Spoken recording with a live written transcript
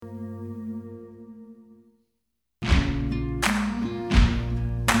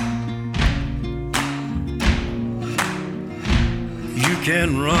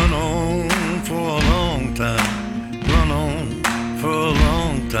can run on for a long time, run on for a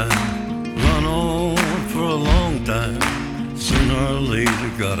long time, run on for a long time. Sooner or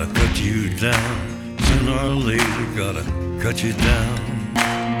later gotta cut you down, sooner or later gotta cut you down.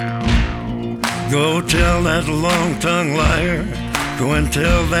 Go tell that long-tongued liar, go and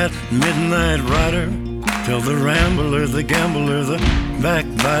tell that midnight rider, tell the rambler, the gambler, the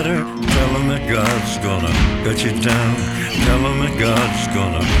backbiter, tell him that God's gonna cut you down, tell him that God's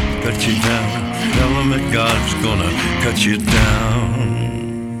gonna cut you down, tell him that God's gonna cut you down.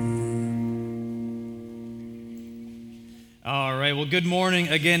 All right, well, good morning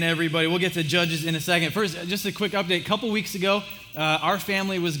again, everybody. We'll get to Judges in a second. First, just a quick update. A couple weeks ago, our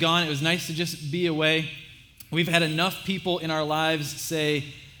family was gone. It was nice to just be away. We've had enough people in our lives say,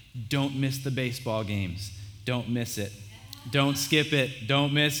 don't miss the baseball games. Don't miss it. Don't skip it.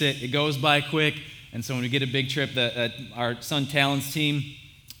 Don't miss it. It goes by quick. And so when we get a big trip, our son Talon's team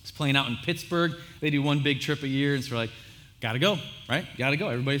is playing out in Pittsburgh. They do one big trip a year, and so we're like, gotta go, right? Gotta go.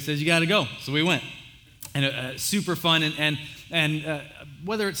 Everybody says you gotta go. So we went. And super fun, and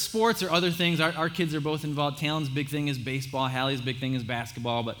whether it's sports or other things, our kids are both involved. Talon's big thing is baseball. Hallie's big thing is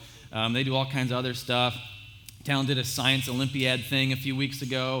basketball, but they do all kinds of other stuff. Talon did a science Olympiad thing a few weeks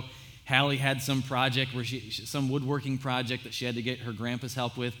ago. Hallie had some project where some woodworking project that she had to get her grandpa's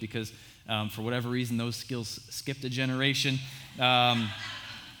help with because for whatever reason those skills skipped a generation.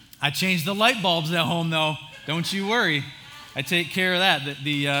 I changed the light bulbs at home though. Don't you worry. I take care of that.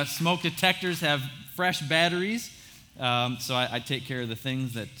 The smoke detectors have fresh batteries, so I take care of the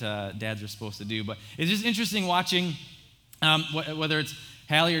things that dads are supposed to do. But it's just interesting watching whether it's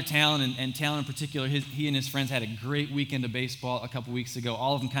Hallie or Talon, and Talon in particular, he and his friends had a great weekend of baseball a couple weeks ago.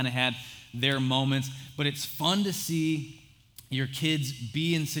 All of them kind of had their moments, but it's fun to see your kids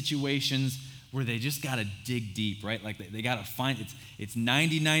be in situations where they just got to dig deep, right? Like they got to find, it's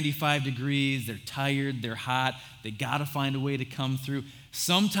 90, 95 degrees, they're tired, they're hot, they got to find a way to come through.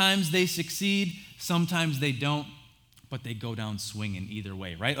 Sometimes they succeed, sometimes they don't, but they go down swinging either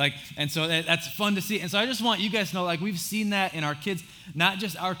way, right? And so that's fun to see. And so I just want you guys to know, we've seen that in our kids, not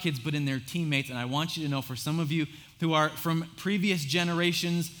just our kids, but in their teammates. And I want you to know, for some of you who are from previous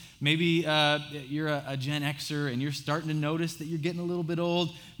generations, maybe you're a Gen Xer and you're starting to notice that you're getting a little bit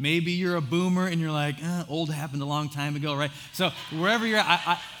old. Maybe you're a boomer and you're like, old happened a long time ago, right? So wherever you're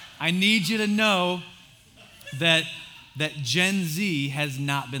at, I need you to know that Gen Z has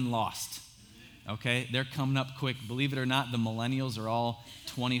not been lost. Okay, they're coming up quick. Believe it or not, the millennials are all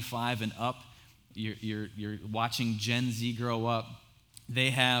 25 and up. You're watching Gen Z grow up. They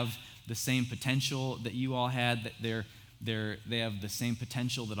have the same potential that you all had. That they have the same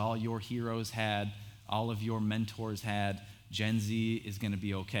potential that all your heroes had, all of your mentors had. Gen Z is going to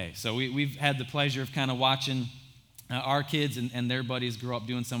be okay. So we've had the pleasure of kind of watching our kids and their buddies grow up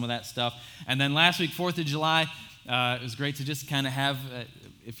doing some of that stuff. And then last week, 4th of July, it was great to just kind of have,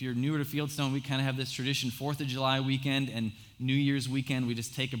 if you're newer to Fieldstone, we kind of have this tradition, 4th of July weekend and New Year's weekend, we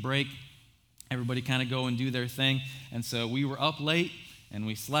just take a break. Everybody kind of go and do their thing. And so we were up late and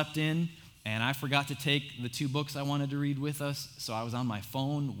we slept in, and I forgot to take the 2 books I wanted to read with us, so I was on my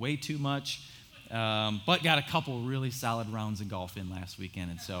phone way too much, but got a couple really solid rounds of golf in last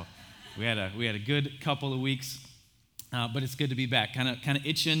weekend. And so we had a good couple of weeks, but it's good to be back. Kind of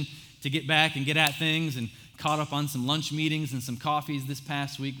itching to get back and get at things, and caught up on some lunch meetings and some coffees this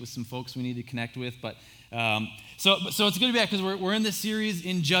past week with some folks we need to connect with. But so it's good to be back because we're in this series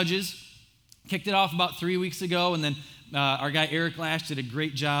in Judges. Kicked it off about 3 weeks ago, and then our guy Eric Lash did a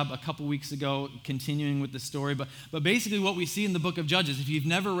great job a couple weeks ago continuing with the story. But basically what we see in the book of Judges, if you've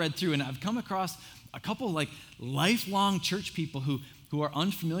never read through, and I've come across a couple lifelong church people who are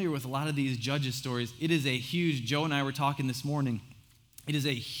unfamiliar with a lot of these Judges stories, it is a huge, Joe and I were talking this morning, it is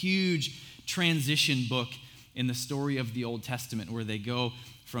a huge transition book in the story of the Old Testament, where they go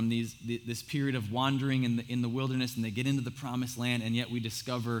from this period of wandering in the wilderness, and they get into the promised land, and yet we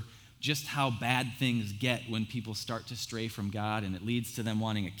discover just how bad things get when people start to stray from God, and it leads to them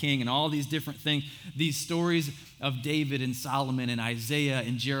wanting a king and all these different things. These stories of David and Solomon and Isaiah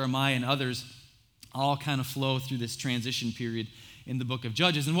and Jeremiah and others all kind of flow through this transition period in the book of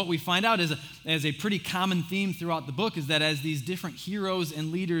Judges. And what we find out as a pretty common theme throughout the book is that as these different heroes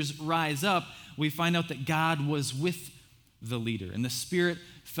and leaders rise up, we find out that God was with the leader and the Spirit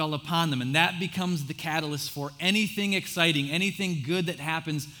fell upon them. And that becomes the catalyst for anything exciting, anything good that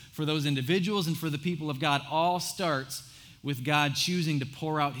happens for those individuals and for the people of God. All starts with God choosing to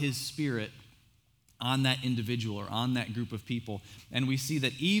pour out His Spirit on that individual or on that group of people. And we see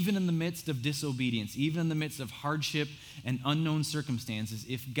that even in the midst of disobedience, even in the midst of hardship and unknown circumstances,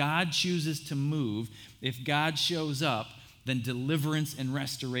 if God chooses to move, if God shows up, then deliverance and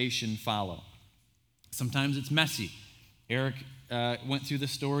restoration follow. Sometimes it's messy. Eric went through the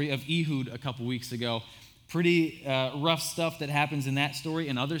story of Ehud a couple weeks ago. Pretty rough stuff that happens in that story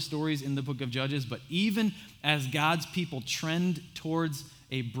and other stories in the book of Judges. But even as God's people trend towards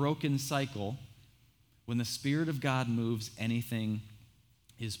a broken cycle, when the Spirit of God moves, anything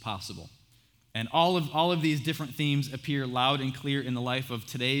is possible. And all of these different themes appear loud and clear in the life of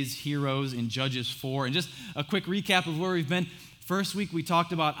today's heroes in Judges 4. And just a quick recap of where we've been. First week we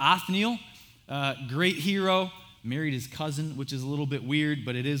talked about Othniel, great hero, married his cousin, which is a little bit weird,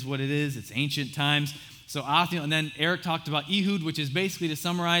 but it is what it is. It's ancient times. So Othniel, and then Eric talked about Ehud, which is basically, to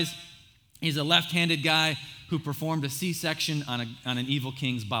summarize, he's a left-handed guy who performed a C-section on an evil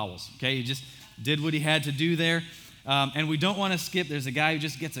king's bowels. Okay, he just did what he had to do there. And we don't want to skip, there's a guy who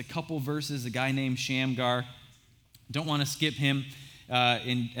just gets a couple verses, a guy named Shamgar. Don't want to skip him.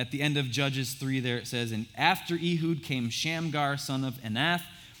 At the end of Judges 3 there it says, and after Ehud came Shamgar, son of Anath,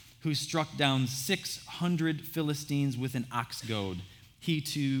 who struck down 600 Philistines with an ox goad. He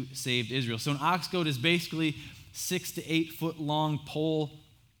too saved Israel. So an ox goad is basically 6 to 8 foot long pole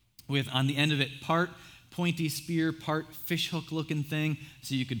with on the end of it part pointy spear, part fishhook looking thing,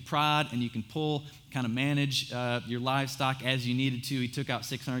 so you could prod and you can pull, kind of manage your livestock as you needed to. He took out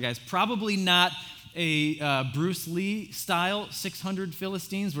 600 guys. Probably not a Bruce Lee style 600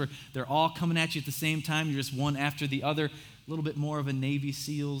 Philistines where they're all coming at you at the same time. You're just one after the other. A little bit more of a Navy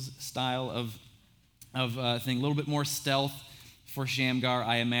SEALs style of thing. A little bit more stealth for Shamgar,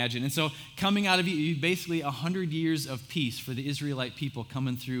 I imagine. And so coming out of basically 100 years of peace for the Israelite people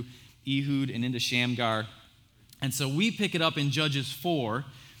coming through Ehud and into Shamgar. And so we pick it up in Judges 4,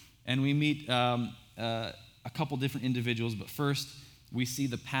 and we meet a couple different individuals. But first, we see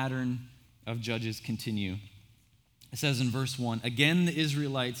the pattern of Judges continue. It says in verse 1, again the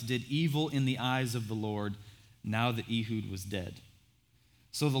Israelites did evil in the eyes of the Lord, now that Ehud was dead.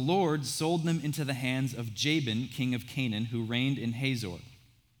 So the Lord sold them into the hands of Jabin, king of Canaan, who reigned in Hazor.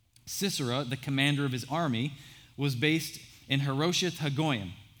 Sisera, the commander of his army, was based in Harosheth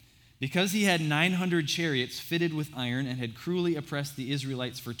Hagoyim. Because he had 900 chariots fitted with iron and had cruelly oppressed the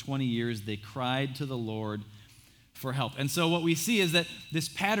Israelites for 20 years, they cried to the Lord for help. And so what we see is that this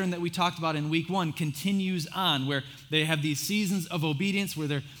pattern that we talked about in week 1 continues on, where they have these seasons of obedience, where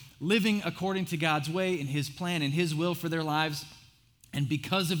they're living according to God's way and his plan and his will for their lives. And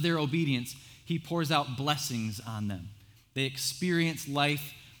because of their obedience, he pours out blessings on them. They experience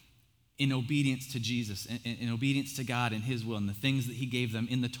life in obedience to Jesus, in obedience to God and his will, and the things that he gave them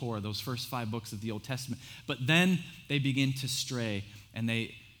in the Torah, those first 5 books of the Old Testament. But then they begin to stray, and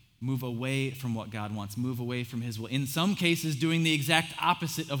they move away from what God wants, move away from his will. In some cases, doing the exact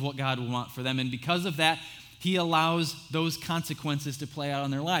opposite of what God would want for them. And because of that, he allows those consequences to play out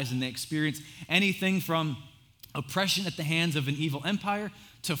on their lives, and they experience anything from oppression at the hands of an evil empire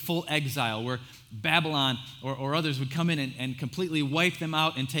to full exile, where Babylon or others would come in and completely wipe them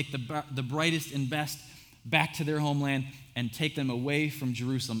out and take the brightest and best back to their homeland and take them away from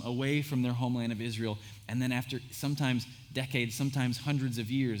Jerusalem, away from their homeland of Israel. And then after sometimes decades, sometimes hundreds of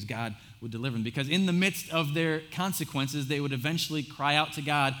years, God would deliver them. Because in the midst of their consequences, they would eventually cry out to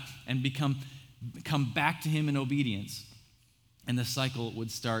God and come back to him in obedience. And the cycle would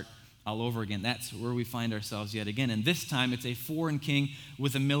start all over again. That's where we find ourselves yet again. And this time it's a foreign king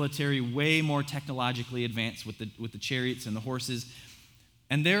with a military way more technologically advanced with the chariots and the horses.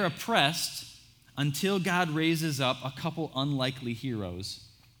 And they're oppressed until God raises up a couple unlikely heroes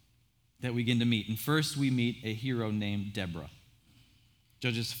that we begin to meet. And first we meet a hero named Deborah.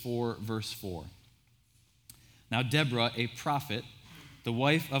 Judges 4, verse 4. Now Deborah, a prophet, the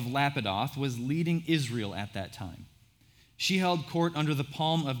wife of Lapidoth, was leading Israel at that time. She held court under the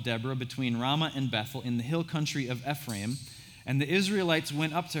palm of Deborah between Ramah and Bethel in the hill country of Ephraim, and the Israelites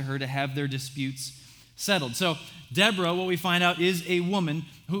went up to her to have their disputes settled. So Deborah, what we find out, is a woman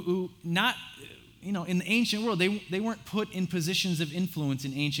who not, in the ancient world, they weren't put in positions of influence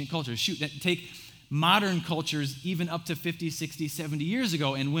in ancient cultures. Take modern cultures even up to 50, 60, 70 years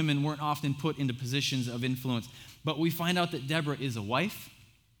ago, and women weren't often put into positions of influence. But we find out that Deborah is a wife,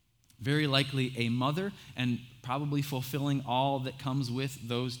 very likely a mother, and probably fulfilling all that comes with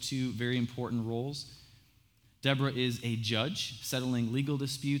those two very important roles. Deborah is a judge, settling legal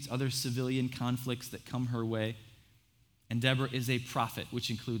disputes, other civilian conflicts that come her way. And Deborah is a prophet,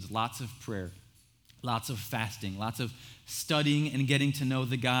 which includes lots of prayer, lots of fasting, lots of studying and getting to know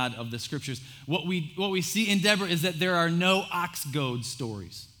the God of the Scriptures. What we see in Deborah is that there are no ox goad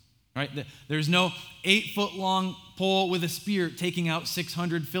stories. Right? There's no 8-foot-long pole with a spear taking out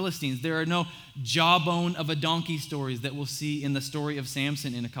 600 Philistines. There are no jawbone of a donkey stories that we'll see in the story of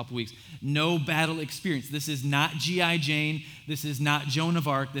Samson in a couple weeks. No battle experience. This is not G.I. Jane. This is not Joan of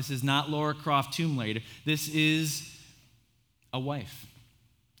Arc. This is not Lara Croft Tomb Raider. This is a wife.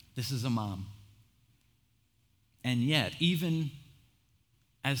 This is a mom. And yet, even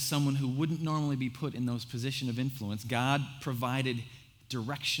as someone who wouldn't normally be put in those positions of influence, God provided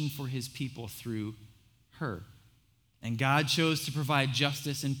direction for his people through her. And God chose to provide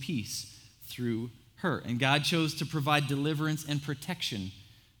justice and peace through her. And God chose to provide deliverance and protection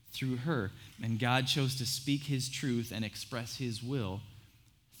through her. And God chose to speak his truth and express his will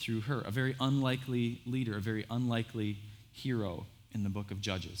through her. A very unlikely leader, a very unlikely hero in the book of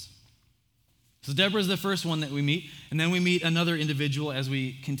Judges. So Deborah is the first one that we meet, and then we meet another individual as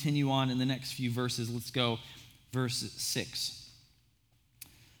we continue on in the next few verses. Let's go verse 6.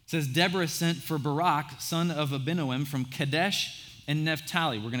 It says, Deborah sent for Barak, son of Abinoam, from Kadesh and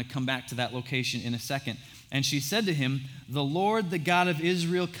Naphtali. We're going to come back to that location in a second. And she said to him, the Lord, the God of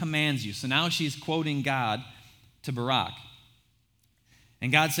Israel, commands you. So now she's quoting God to Barak. And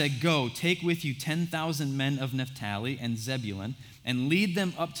God said, go, take with you 10,000 men of Naphtali and Zebulun, and lead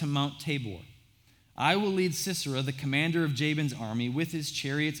them up to Mount Tabor. I will lead Sisera, the commander of Jabin's army, with his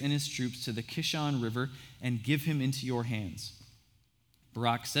chariots and his troops to the Kishon River, and give him into your hands.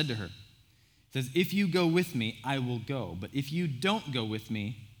 Barak said to her, says, if you go with me, I will go. But if you don't go with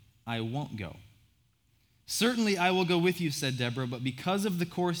me, I won't go. Certainly I will go with you, said Deborah, but because of the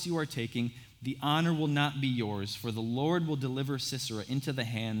course you are taking, the honor will not be yours, for the Lord will deliver Sisera into the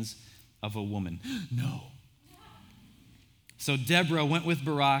hands of a woman. No. So Deborah went with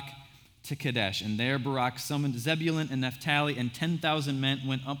Barak to Kadesh, and there Barak summoned Zebulun and Naphtali, and 10,000 men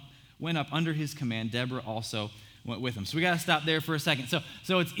went up under his command. Deborah also went with him. So we got to stop there for a second.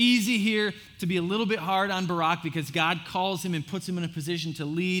 So it's easy here to be a little bit hard on Barak because God calls him and puts him in a position to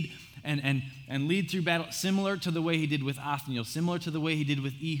lead and lead through battle, similar to the way he did with Othniel, similar to the way he did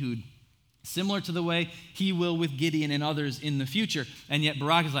with Ehud, similar to the way he will with Gideon and others in the future. And yet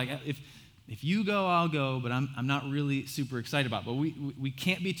Barak is like, if you go, I'll go, but I'm not really super excited about it. But we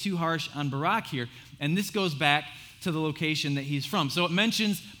can't be too harsh on Barak here. And this goes back to the location that he's from. So it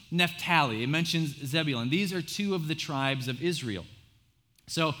mentions Naphtali. It mentions Zebulun. These are two of the tribes of Israel.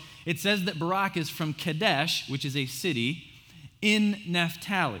 So it says that Barak is from Kadesh, which is a city, in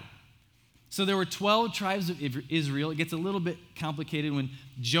Naphtali. So there were 12 tribes of Israel. It gets a little bit complicated when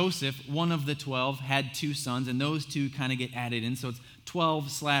Joseph, one of the 12, had two sons, and those two kind of get added in. So it's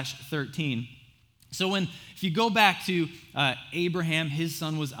 12/13. So if you go back to Abraham, his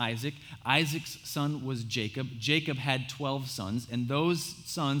son was Isaac. Isaac's son was Jacob. Jacob had 12 sons, and those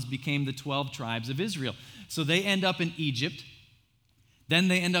sons became the 12 tribes of Israel. So they end up in Egypt. Then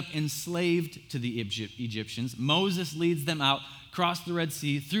they end up enslaved to the Egyptians. Moses leads them out, across the Red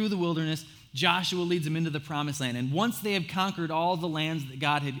Sea, through the wilderness. Joshua leads them into the promised land. And once they have conquered all the lands that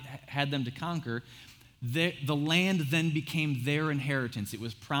God had them to conquer, the land then became their inheritance. It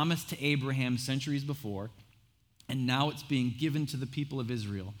was promised to Abraham centuries before, and now it's being given to the people of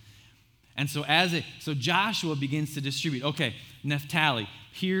Israel. And so Joshua begins to distribute. Okay, Naphtali,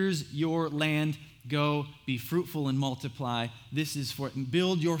 here's your land. Go, be fruitful and multiply. This is for it.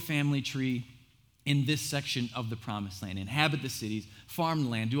 Build your family tree in this section of the promised land. Inhabit the cities, farm the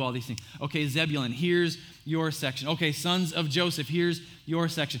land, do all these things. Okay, Zebulun, here's your section. Okay, sons of Joseph, here's your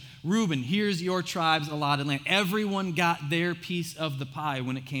section. Reuben, here's your tribe's allotted land. Everyone got their piece of the pie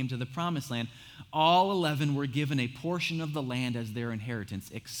when it came to the promised land. All 11 were given a portion of the land as their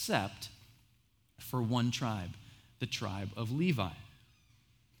inheritance, except for one tribe, the tribe of Levi.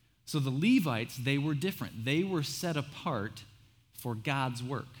 So the Levites, they were different. They were set apart for God's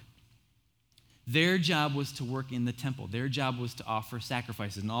work. Their job was to work in the temple. Their job was to offer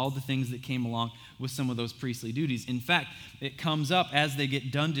sacrifices and all the things that came along with some of those priestly duties. In fact, it comes up as they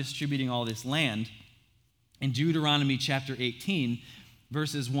get done distributing all this land. In Deuteronomy chapter 18,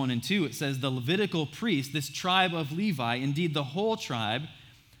 verses 1 and 2, it says, the Levitical priest, this tribe of Levi, indeed the whole tribe,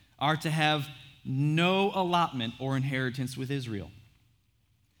 are to have no allotment or inheritance with Israel.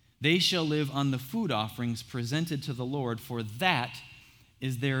 They shall live on the food offerings presented to the Lord, for that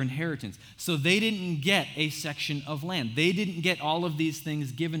is their inheritance. So they didn't get a section of land. They didn't get all of these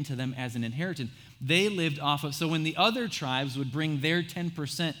things given to them as an inheritance. They lived off of, so when the other tribes would bring their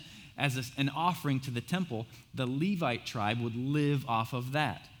 10% as an offering to the temple, the Levite tribe would live off of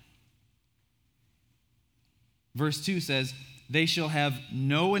that. Verse 2 says, they shall have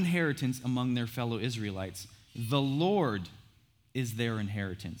no inheritance among their fellow Israelites. The Lord is their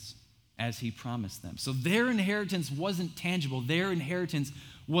inheritance, as he promised them. So their inheritance wasn't tangible. Their inheritance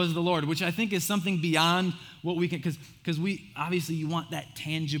was the Lord, which I think is something beyond what we can, because we, obviously you want that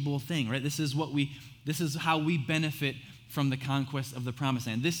tangible thing, right? This is how we benefit from the conquest of the promised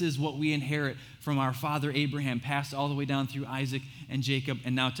land. This is what we inherit from our father Abraham, passed all the way down through Isaac and Jacob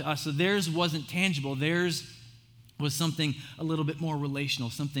and now to us. So theirs wasn't tangible. Theirs was something a little bit more relational,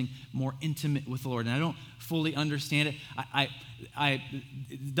 something more intimate with the Lord. And I don't fully understand it.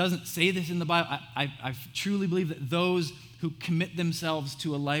 It doesn't say this in the Bible. I truly believe that those who commit themselves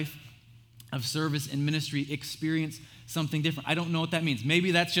to a life of service and ministry experience something different. I don't know what that means.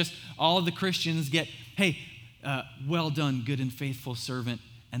 Maybe that's just all of the Christians get, hey, well done, good and faithful servant,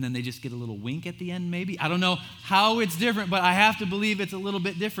 and then they just get a little wink at the end, maybe. I don't know how it's different, but I have to believe it's a little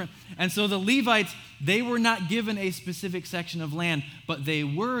bit different. And so the Levites, they were not given a specific section of land, but they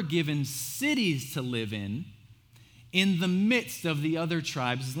were given cities to live in the midst of the other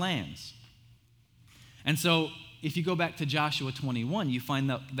tribes' lands. And so if you go back to Joshua 21, you find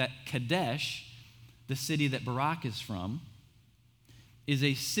that Kadesh, the city that Barak is from, is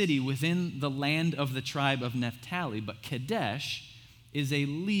a city within the land of the tribe of Naphtali, but Kadesh is a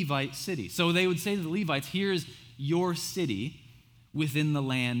Levite city. So they would say to the Levites, here's your city within the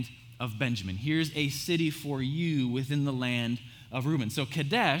land of Benjamin. Here's a city for you within the land of Reuben. So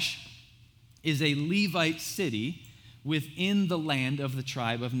Kadesh is a Levite city within the land of the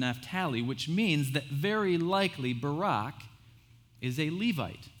tribe of Naphtali, which means that very likely Barak is a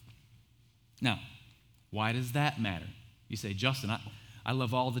Levite. Now, why does that matter? You say, Justin, I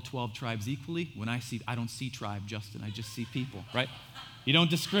love all the 12 tribes equally. I don't see tribe, Justin. I just see people, right? You don't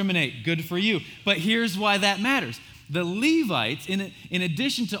discriminate. Good for you. But here's why that matters. The Levites, in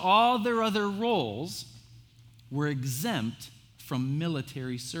addition to all their other roles, were exempt from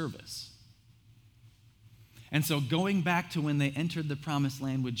military service. And so going back to when they entered the promised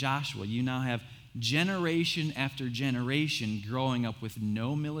land with Joshua, you now have generation after generation growing up with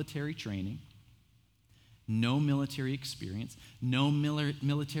no military training, no military experience, no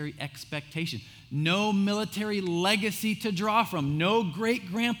military expectation, no military legacy to draw from, no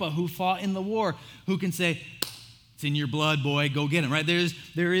great-grandpa who fought in the war who can say, it's in your blood, boy, go get him, right?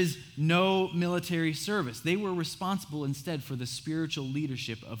 There is no military service. They were responsible instead for the spiritual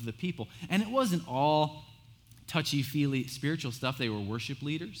leadership of the people. And it wasn't all touchy-feely spiritual stuff. They were worship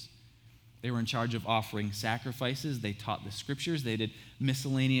leaders. They were in charge of offering sacrifices. They taught the scriptures. They did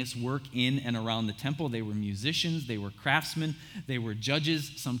miscellaneous work in and around the temple. They were musicians. They were craftsmen. They were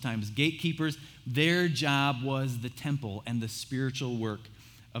judges, sometimes gatekeepers. Their job was the temple and the spiritual work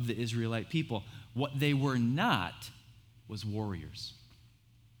of the Israelite people. What they were not was warriors.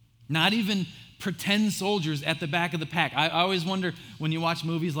 Not even pretend soldiers at the back of the pack. I always wonder when you watch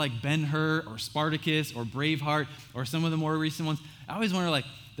movies like Ben-Hur or Spartacus or Braveheart or some of the more recent ones, I always wonder, like,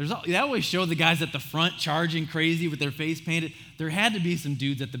 they always show the guys at the front charging crazy with their face painted. There had to be some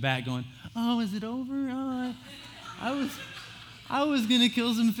dudes at the back going, oh, is it over? Oh, I was going to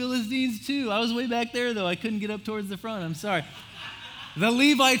kill some Philistines too. I was way back there, though. I couldn't get up towards the front. I'm sorry. The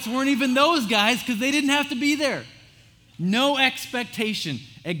Levites weren't even those guys because they didn't have to be there. No expectation,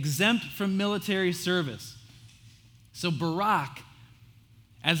 exempt from military service. So Barak,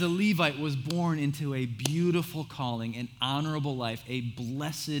 as a Levite, was born into a beautiful calling, an honorable life, a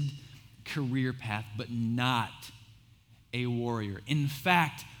blessed career path, but not a warrior. In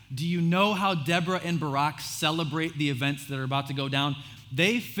fact, do you know how Deborah and Barak celebrate the events that are about to go down?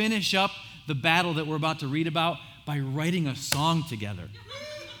 They finish up the battle that we're about to read about by writing a song together.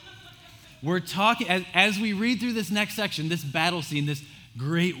 We're talking, as we read through this next section, this battle scene, this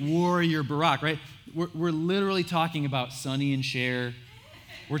great warrior Barak, right? We're literally talking about Sonny and Cher.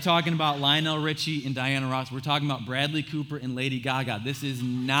 We're talking about Lionel Richie and Diana Ross. We're talking about Bradley Cooper and Lady Gaga. This is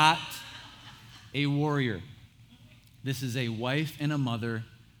not a warrior. This is a wife and a mother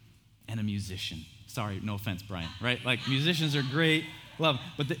and a musician. Sorry, no offense, Brian, right? Like, musicians are great, love.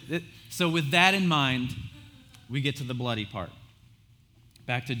 But so with that in mind, we get to the bloody part.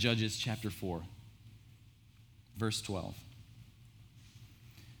 Back to Judges chapter 4, verse 12.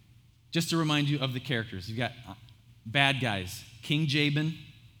 Just to remind you of the characters, you've got bad guys, King Jabin,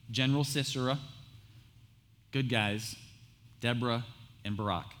 General Sisera. Good guys, Deborah and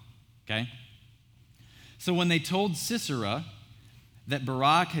Barak, okay? So when they told Sisera that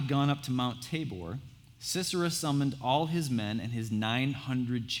Barak had gone up to Mount Tabor, Sisera summoned all his men and his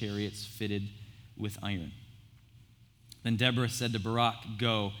 900 chariots fitted with iron. Then Deborah said to Barak,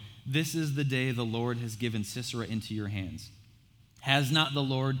 "Go, this is the day the Lord has given Sisera into your hands. Has not the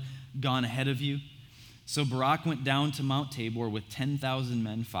Lord gone ahead of you?" So Barak went down to Mount Tabor with 10,000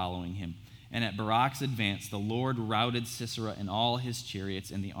 men following him. And at Barak's advance, the Lord routed Sisera and all his chariots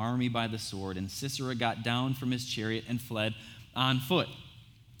and the army by the sword. And Sisera got down from his chariot and fled on foot.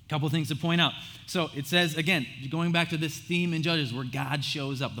 Couple things to point out. So it says, again, going back to this theme in Judges where God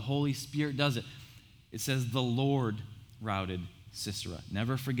shows up, the Holy Spirit does it. It says the Lord routed Sisera.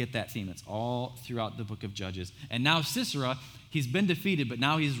 Never forget that theme. It's all throughout the book of Judges. And now Sisera, he's been defeated, but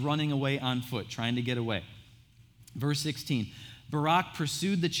now he's running away on foot, trying to get away. Verse 16, Barak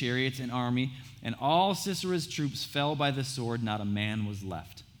pursued the chariots and army, and all Sisera's troops fell by the sword. Not a man was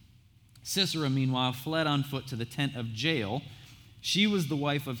left. Sisera, meanwhile, fled on foot to the tent of Jael. She was the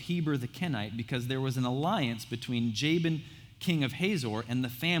wife of Heber the Kenite, because there was an alliance between Jabin, king of Hazor, and the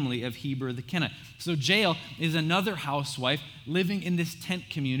family of Heber the Kenite. So Jael is another housewife living in this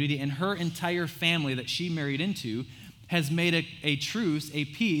tent community, and her entire family that she married into has made a truce, a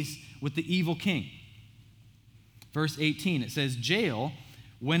peace with the evil king. Verse 18, it says, Jael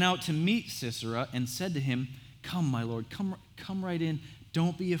went out to meet Sisera and said to him, "Come, my lord, come right in.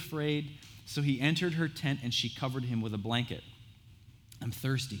 Don't be afraid." So he entered her tent, and she covered him with a blanket. "I'm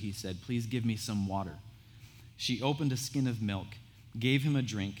thirsty," he said. "Please give me some water." She opened a skin of milk, gave him a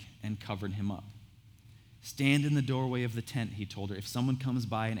drink, and covered him up. "Stand in the doorway of the tent," he told her. "If someone comes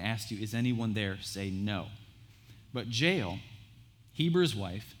by and asks you, 'Is anyone there?' say no." But Jael, Heber's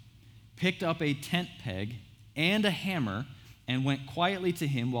wife, picked up a tent peg and a hammer and went quietly to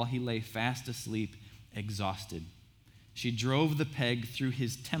him while he lay fast asleep, exhausted. She drove the peg through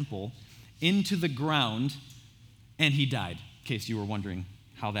his temple into the ground, and he died, in case you were wondering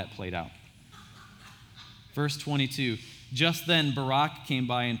how that played out. Verse 22, just then Barak came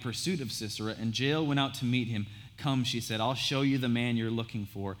by in pursuit of Sisera, and Jael went out to meet him. "Come," she said, "I'll show you the man you're looking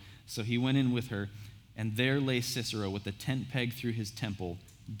for." So he went in with her, and there lay Sisera with the tent peg through his temple,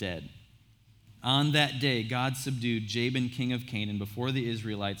 dead. On that day, God subdued Jabin, king of Canaan, before the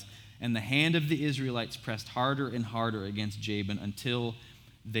Israelites, and the hand of the Israelites pressed harder and harder against Jabin until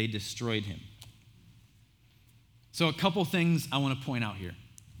they destroyed him. So a couple things I want to point out here.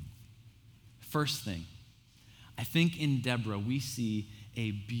 First thing, I think in Deborah we see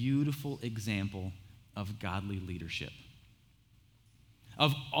a beautiful example of godly leadership.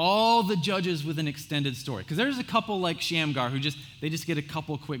 Of all the judges with an extended story, because there's a couple like Shamgar who just get a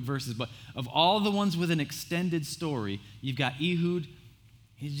couple quick verses, but of all the ones with an extended story, you've got Ehud,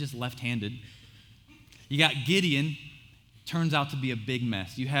 he's just left-handed. You got Gideon, turns out to be a big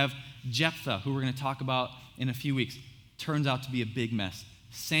mess. You have Jephthah, who we're going to talk about in a few weeks, turns out to be a big mess.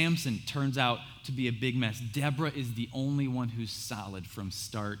 Samson turns out to be a big mess. Deborah is the only one who's solid from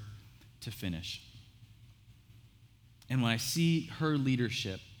start to finish. And when I see her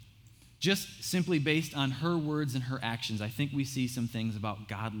leadership, just simply based on her words and her actions, I think we see some things about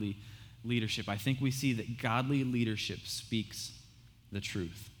godly leadership. I think we see that godly leadership speaks the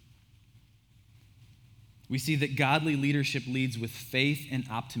truth. We see that godly leadership leads with faith and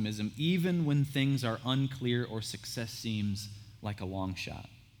optimism, even when things are unclear or success seems like a long shot.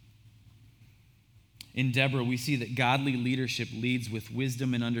 In Deborah, we see that godly leadership leads with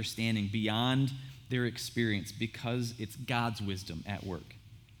wisdom and understanding beyond their experience, because it's God's wisdom at work.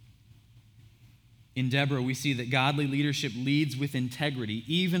 In Deborah, we see that godly leadership leads with integrity,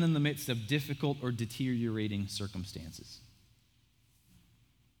 even in the midst of difficult or deteriorating circumstances.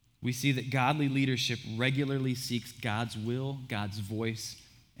 We see that godly leadership regularly seeks God's will, God's voice,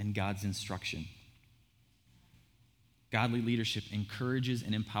 and God's instruction. Godly leadership encourages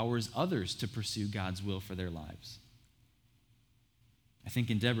and empowers others to pursue God's will for their lives. I think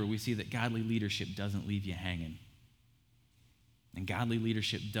in Deborah, we see that godly leadership doesn't leave you hanging. And godly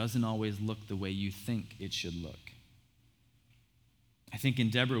leadership doesn't always look the way you think it should look. I think in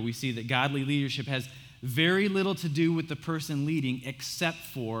Deborah, we see that godly leadership has very little to do with the person leading except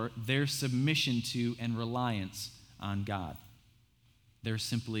for their submission to and reliance on God. They're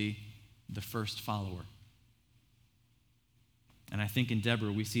simply the first follower. And I think in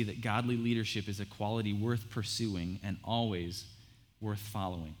Deborah, we see that godly leadership is a quality worth pursuing and always worth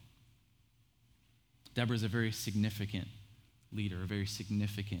following. Deborah is a very significant leader, a very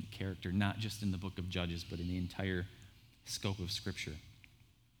significant character, not just in the book of Judges, but in the entire scope of Scripture.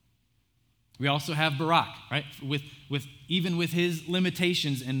 We also have Barak, right? Even with his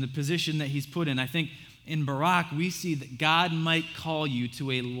limitations and the position that he's put in, I think in Barak we see that God might call you to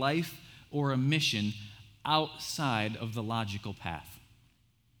a life or a mission outside of the logical path.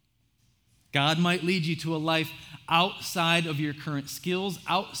 God might lead you to a life outside of your current skills,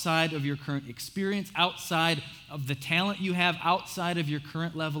 outside of your current experience, outside of the talent you have, outside of your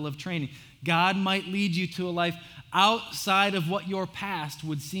current level of training. God might lead you to a life outside of what your past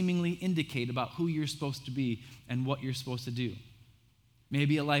would seemingly indicate about who you're supposed to be and what you're supposed to do.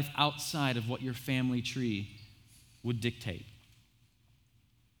 Maybe a life outside of what your family tree would dictate.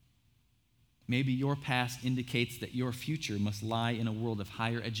 Maybe your past indicates that your future must lie in a world of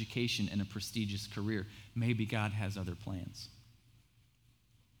higher education and a prestigious career. Maybe God has other plans.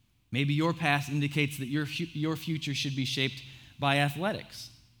 Maybe your past indicates that your future should be shaped by athletics.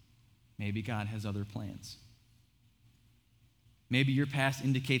 Maybe God has other plans. Maybe your past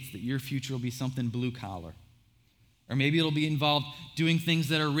indicates that your future will be something blue collar. Or maybe it'll be involved doing things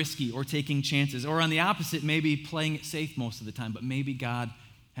that are risky or taking chances. Or on the opposite, maybe playing it safe most of the time. But maybe God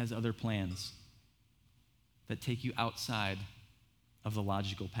has other plans that take you outside of the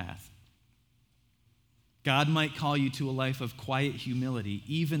logical path. God might call you to a life of quiet humility,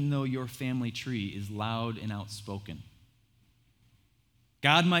 even though your family tree is loud and outspoken.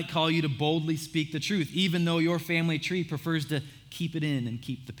 God might call you to boldly speak the truth, even though your family tree prefers to keep it in and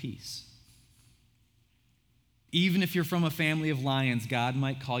keep the peace. Even if you're from a family of lions, God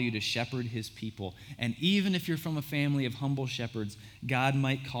might call you to shepherd his people. And even if you're from a family of humble shepherds, God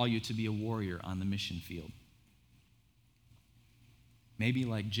might call you to be a warrior on the mission field. Maybe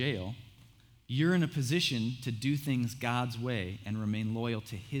like Jael, you're in a position to do things God's way and remain loyal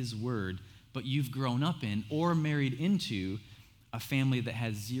to his word, but you've grown up in or married into a family that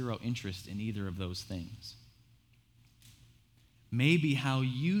has zero interest in either of those things. Maybe how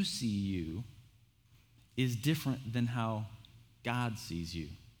you see you is different than how God sees you.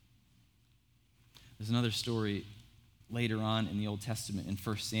 There's another story later on in the Old Testament in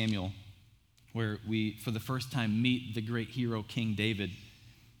 1 Samuel where we, for the first time, meet the great hero King David.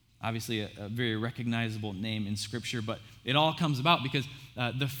 Obviously a very recognizable name in Scripture, but it all comes about because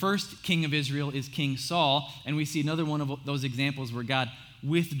the first king of Israel is King Saul, and we see another one of those examples where God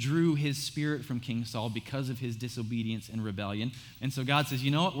withdrew his spirit from King Saul because of his disobedience and rebellion. And so God says, you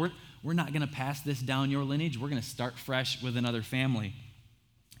know what, we're not going to pass this down your lineage. We're going to start fresh with another family.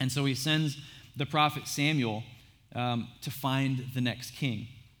 And so he sends the prophet Samuel to find the next king.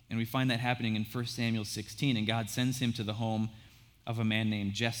 And we find that happening in 1 Samuel 16, and God sends him to the home of a man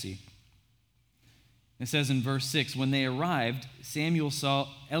named Jesse. It says in verse 6, when they arrived, Samuel saw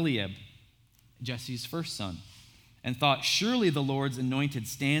Eliab, Jesse's first son, and thought, surely the Lord's anointed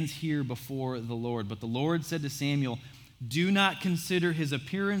stands here before the Lord. But the Lord said to Samuel, do not consider his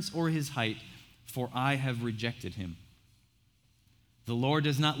appearance or his height, for I have rejected him. The Lord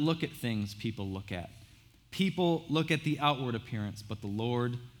does not look at things people look at. People look at the outward appearance, but the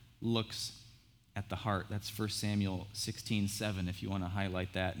Lord looks at the heart. That's 1 Samuel 16:7, if you want to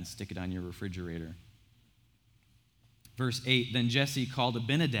highlight that and stick it on your refrigerator. Verse 8, then Jesse called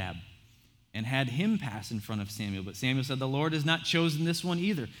Abinadab and had him pass in front of Samuel. But Samuel said, the Lord has not chosen this one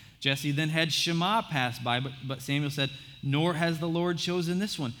either. Jesse then had Shammah pass by, but Samuel said, nor has the Lord chosen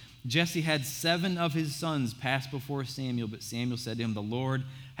this one. Jesse had 7 of his sons pass before Samuel, but Samuel said to him, the Lord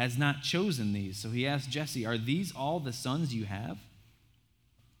has not chosen these. So he asked Jesse, are these all the sons you have?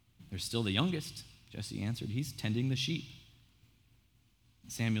 They're still the youngest. Jesse answered, he's tending the sheep.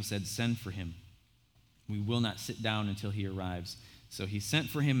 Samuel said, send for him. We will not sit down until he arrives. So he sent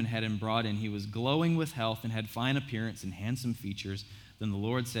for him and had him brought in. He was glowing with health and had fine appearance and handsome features. Then the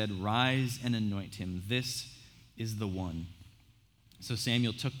Lord said, rise and anoint him. This is the one. So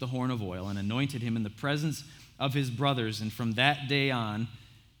Samuel took the horn of oil and anointed him in the presence of his brothers. And from that day on,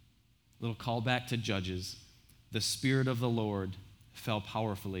 little callback to Judges, the Spirit of the Lord fell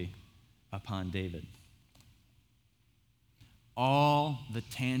powerfully upon David. All the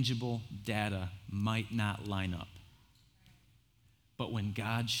tangible data might not line up. But when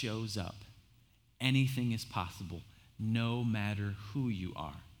God shows up, anything is possible, no matter who you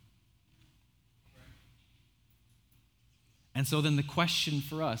are. And so then the question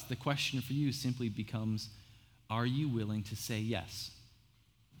for us, the question for you simply becomes, are you willing to say yes?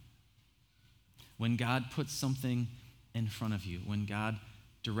 When God puts something in front of you, when God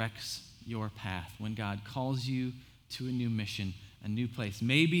directs your path, when God calls you to a new mission, a new place,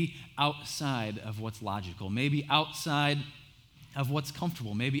 maybe outside of what's logical, maybe outside of what's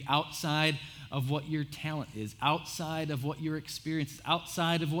comfortable, maybe outside of what your talent is, outside of what your experience is,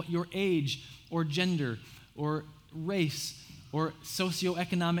 outside of what your age or gender or race or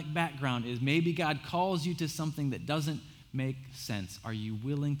socioeconomic background is. Maybe God calls you to something that doesn't make sense. Are you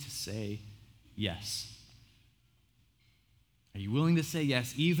willing to say yes? Are you willing to say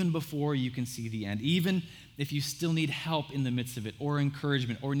yes even before you can see the end? Even if you still need help in the midst of it, or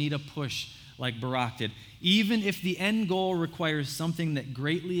encouragement, or need a push like Barak did. Even if the end goal requires something that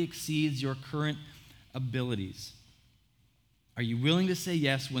greatly exceeds your current abilities. Are you willing to say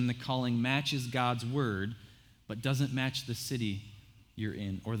yes when the calling matches God's word, but doesn't match the city you're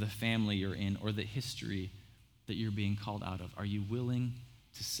in, or the family you're in, or the history that you're being called out of? Are you willing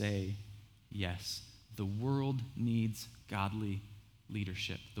to say yes? The world needs godly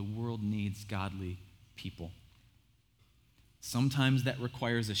leadership. The world needs godly people. Sometimes that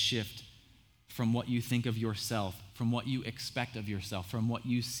requires a shift from what you think of yourself, from what you expect of yourself, from what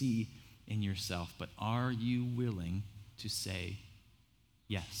you see in yourself. But are you willing to say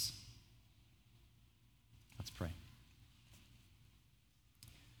yes? Let's pray.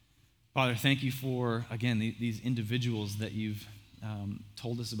 Father, thank you for, again, these individuals that you've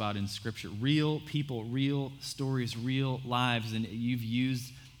told us about in Scripture. Real people, real stories, real lives, and you've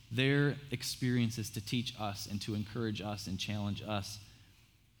used their experiences to teach us and to encourage us and challenge us.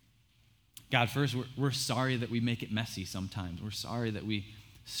 God, first, we're sorry that we make it messy sometimes. We're sorry that we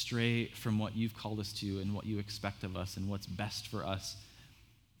stray from what you've called us to and what you expect of us and what's best for us.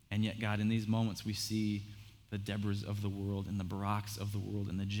 And yet, God, in these moments, we see the Deborahs of the world and the Baraks of the world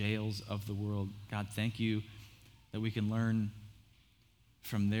and the Jaels of the world. God, thank you that we can learn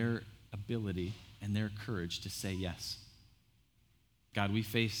from their ability and their courage to say yes. God, we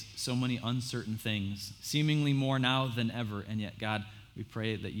face so many uncertain things, seemingly more now than ever, and yet, God, we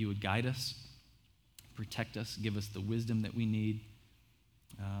pray that you would guide us, protect us, give us the wisdom that we need.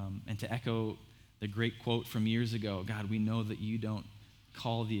 And to echo the great quote from years ago, God, we know that you don't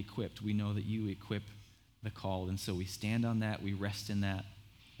call the equipped. We know that you equip the called. And so we stand on that, we rest in that,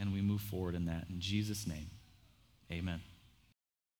 and we move forward in that. In Jesus' name, amen.